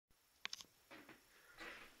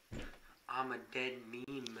I'm a dead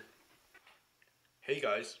meme. Hey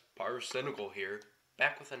guys, Pyrocynical here,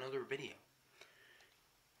 back with another video.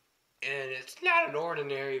 And it's not an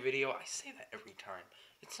ordinary video. I say that every time.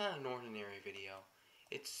 It's not an ordinary video.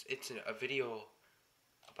 It's a video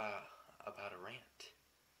about a rant.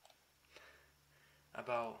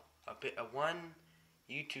 About one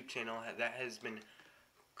YouTube channel that has been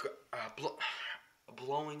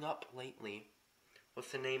blowing up lately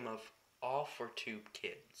with the name of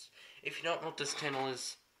ALL4TUBEKIDS. If you don't know what this channel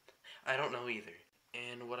is, I don't know either.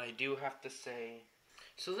 And what I do have to say,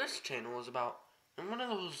 so this channel is about one of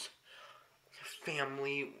those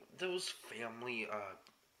family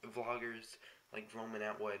vloggers like Roman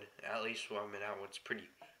Atwood. At least Roman Atwood's pretty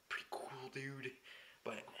cool dude.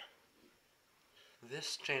 But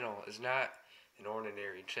this channel is not an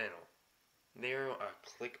ordinary channel. They're a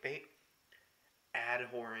clickbait, ad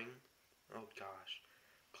whoring, oh gosh,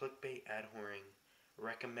 clickbait, ad whoring,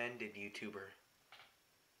 recommended YouTuber.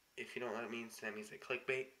 If you don't know what it means, that means they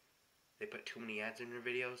clickbait. They put too many ads in their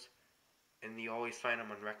videos, and you always find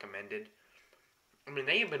them on recommended. I mean,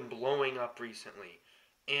 they have been blowing up recently.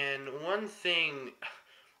 And one thing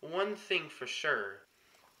for sure,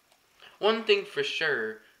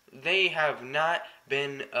 they have not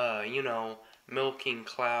been, milking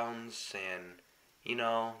clowns and,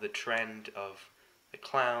 the trend of the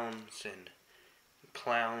clowns and the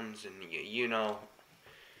clowns.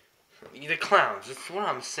 That's what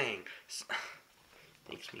I'm saying.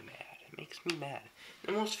 Makes me mad. It makes me mad.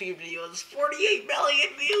 The most viewed video is 48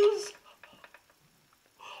 million views.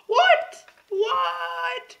 What?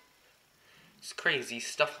 It's crazy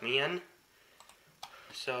stuff, man.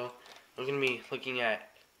 So, we're gonna be looking at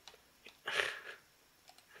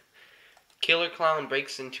killer clown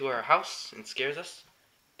breaks into our house and scares us.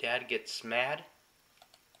 Dad gets mad.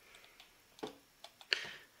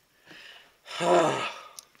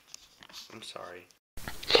 I'm sorry.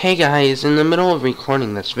 Hey guys, in the middle of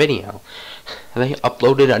recording this video, they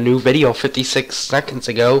uploaded a new video 56 seconds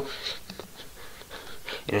ago.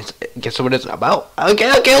 And guess what it's about? A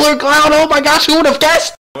killer clown! Oh my gosh, who would have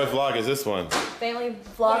guessed? What vlog is this one? Family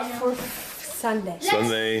vlog for Sunday.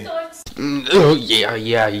 Sunday. Oh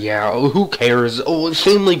yeah. Oh, who cares? Oh,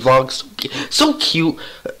 family vlogs, so cute.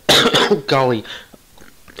 Oh golly.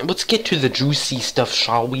 Let's get to the juicy stuff,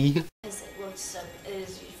 shall we?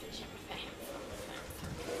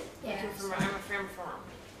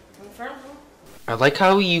 I like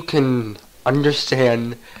how you can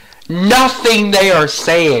understand nothing they are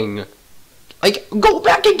saying. Like, go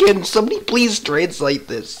back again. Somebody please translate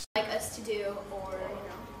this. Like us to do, or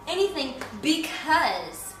anything,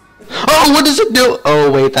 because. Oh, what does it do? Oh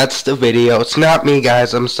wait, that's the video. It's not me,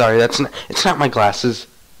 guys. I'm sorry. It's not my glasses.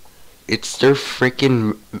 It's their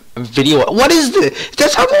freaking video. What is this?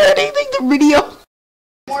 That's how they're editing the video.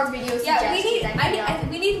 More videos. Yeah,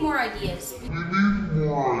 we need more ideas.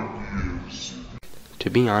 To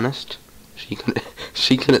be honest, she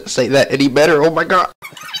couldn't say that any better. Oh my god.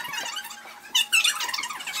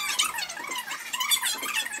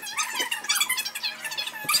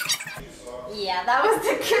 Yeah, that was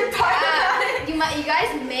the good part. You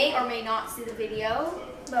guys may or may not see the video,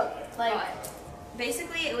 but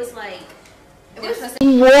basically it was like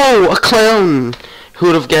whoa, a clown! Who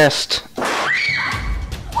would have guessed? Oh my god!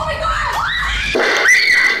 Oh my god!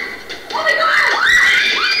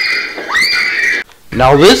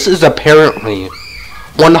 Now this is apparently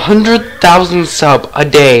 100,000 sub a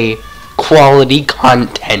day quality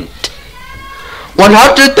content.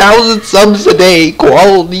 100,000 subs a day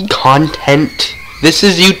quality content. This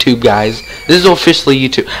is YouTube, guys. This is officially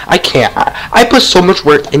YouTube. I can't. I put so much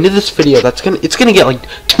work into this video. It's gonna get like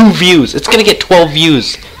 2 views. It's gonna get 12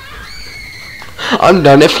 views. I'm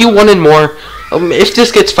done. If you wanted more, if this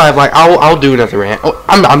gets 5 likes, I'll do another rant. Oh,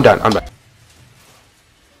 I'm done.